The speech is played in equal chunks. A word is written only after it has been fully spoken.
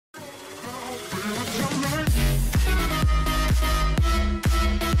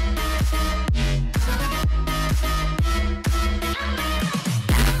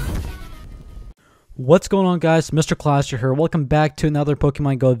What's going on, guys? Mr. Clasher here. Welcome back to another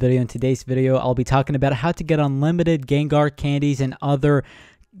Pokemon Go video. In today's video, I'll be talking about how to get unlimited Gengar Candies and other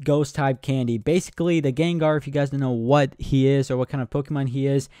Ghost type candy. Basically, the Gengar, if you guys don't know what he is or what kind of Pokemon he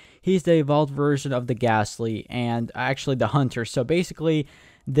is, he's the evolved version of the Gastly and actually the Hunter. So basically,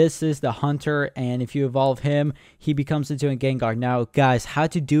 this is the Hunter, and if you evolve him, he becomes into a Gengar. Now, guys, how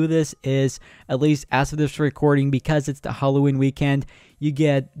to do this is, at least as of this recording, because it's the Halloween weekend, you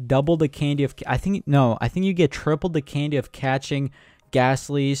get double the candy of, I think you get triple the candy of catching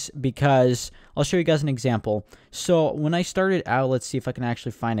Gastlys, because I'll show you guys an example. So when I started out, let's see if I can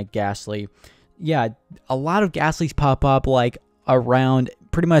actually find a Gastly. Yeah, a lot of Gastlys pop up like around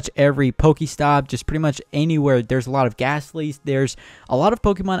pretty much every Pokestop, just pretty much anywhere. There's a lot of Gastlys. There's a lot of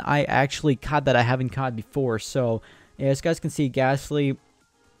Pokemon I actually caught that I haven't caught before. So yeah, as you guys can see, Gastly,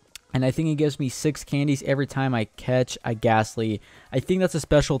 and I think it gives me 6 candies every time I catch a Gastly. I think that's a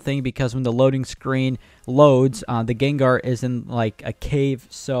special thing because when the loading screen loads, the Gengar is in like a cave.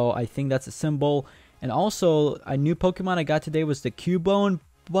 So I think that's a symbol. And also, a new Pokemon I got today was the Cubone,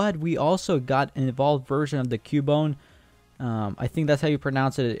 but we also got an evolved version of the Cubone. I think that's how you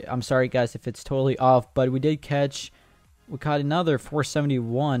pronounce it. I'm sorry, guys, if it's totally off, but we caught another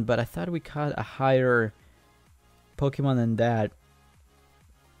 471, but I thought we caught a higher Pokemon than that.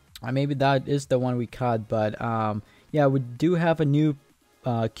 Maybe that is the one we caught, but yeah, we do have a new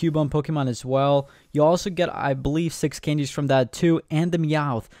Cubone Pokemon as well. You also get, I believe, 6 candies from that too, and the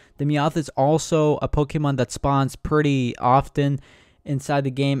Meowth. The Meowth is also a Pokemon that spawns pretty often inside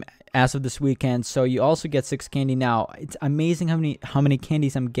the game as of this weekend, so you also get 6 candy. Now, it's amazing how many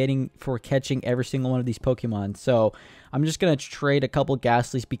candies I'm getting for catching every single one of these Pokemon. So I'm just gonna trade a couple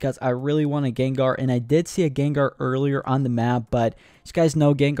Gastlys because I really want a Gengar, and I did see a Gengar earlier on the map, but you guys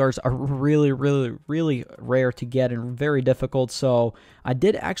know Gengars are really rare to get and very difficult. So I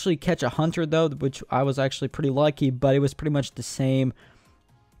did actually catch a Hunter though, which I was actually pretty lucky, but it was pretty much the same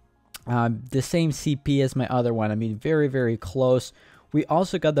CP as my other one. I mean, very close. We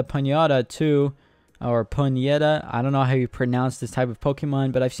also got the Ponyta too, or Ponyta. I don't know how you pronounce this type of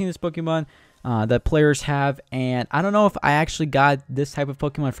Pokemon, but I've seen this Pokemon that players have, and I don't know if I actually got this type of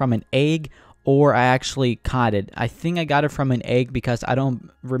Pokemon from an egg or I actually caught it. I think I got it from an egg because I don't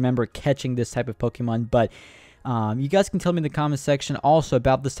remember catching this type of Pokemon, but you guys can tell me in the comment section also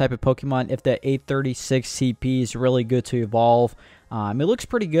about this type of Pokemon, if the 836 CP is really good to evolve. It looks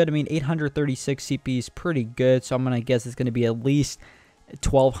pretty good. I mean, 836 CP is pretty good, so I'm going to guess it's going to be at least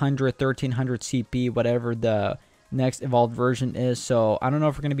 1200, 1300 CP, whatever the next evolved version is. So I don't know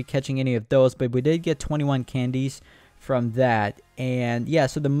if we're going to be catching any of those, but we did get 21 candies from that. And yeah,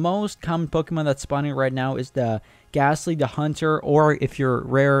 so the most common Pokemon that's spawning right now is the Gastly, the Hunter, or if you're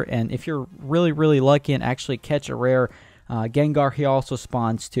rare and if you're really lucky and actually catch a rare Gengar, he also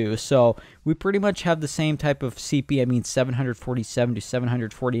spawns too. So we pretty much have the same type of CP. I mean, 747 to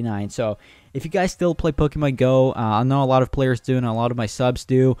 749. So if you guys still play Pokemon Go, I know a lot of players do and a lot of my subs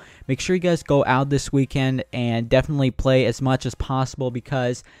do. Make sure you guys go out this weekend and definitely play as much as possible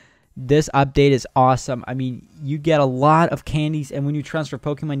because this update is awesome. I mean, you get a lot of candies, and when you transfer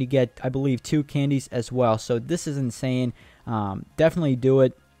Pokemon, you get, I believe, 2 candies as well. So this is insane. Definitely do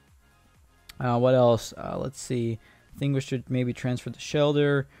it. What else? Let's see. I think we should maybe transfer the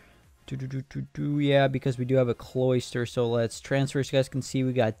Shelter. Yeah, because we do have a Cloyster. So let's transfer. As you guys can see,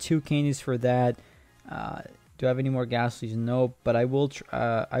 we got 2 candies for that. Do I have any more Gastlys? No, but I will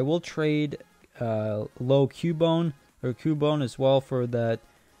trade low Cubone or Cubone as well for that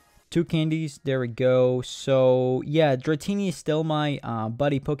 2 candies. There we go. So yeah, Dratini is still my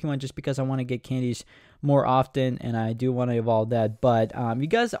buddy Pokemon just because I want to get candies more often, and I do want to evolve that. But you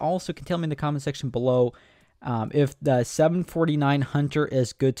guys also can tell me in the comment section below if the 749 Hunter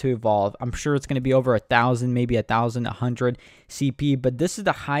is good to evolve. I'm sure it's going to be over 1,000, maybe 1,100 CP, but this is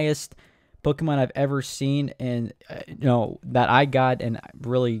the highest Pokemon I've ever seen, and that I got and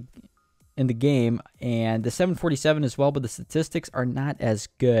really in the game, and the 747 as well, but the statistics are not as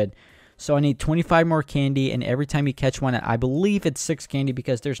good. So I need 25 more candy, and every time you catch one, I believe it's 6 candy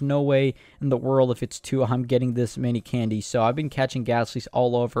because there's no way in the world if it's 2 I'm getting this many candy. So I've been catching Gastlys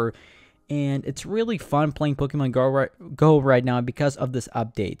all over, and it's really fun playing Pokemon Go right now because of this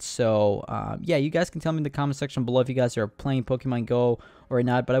update. So yeah, you guys can tell me in the comment section below if you guys are playing Pokemon Go or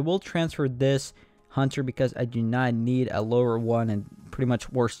not, but I will transfer this Hunter because I do not need a lower one and pretty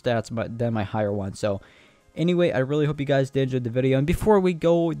much worse stats than my higher one. So anyway, I really hope you guys did enjoy the video. And before we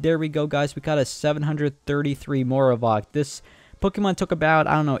go, there we go, guys. We got a 733 Moravoc. This Pokemon took about,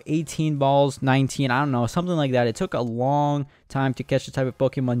 I don't know, 18 balls, 19, I don't know, something like that. It took a long time to catch the type of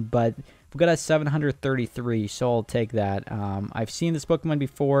Pokemon, but we got a 733, so I'll take that. I've seen this Pokemon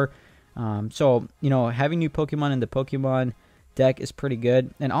before. So, you know, having new Pokemon in the Pokemon deck is pretty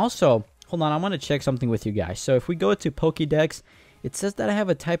good. And also, hold on, I want to check something with you guys. So if we go to Pokédex, it says that I have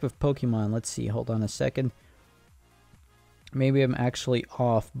a type of Pokemon. Let's see, hold on a second. Maybe I'm actually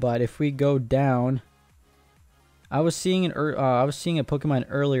off, but if we go down, I was seeing a Pokemon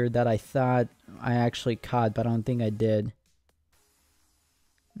earlier that I thought I actually caught, but I don't think I did.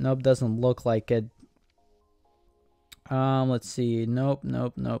 Nope, doesn't look like it. Let's see. Nope.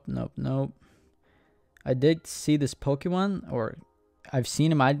 I did see this Pokemon, or I've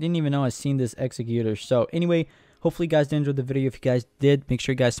seen him. I didn't even know I've seen this Executor. So anyway, hopefully you guys did enjoy the video. If you guys did, make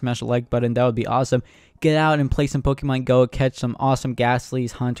sure you guys smash the like button. That would be awesome. Get out and play some Pokemon Go. Catch some awesome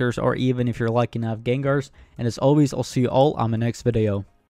Gastlys, Hunters, or even if you're lucky enough, Gengars. And as always, I'll see you all on my next video.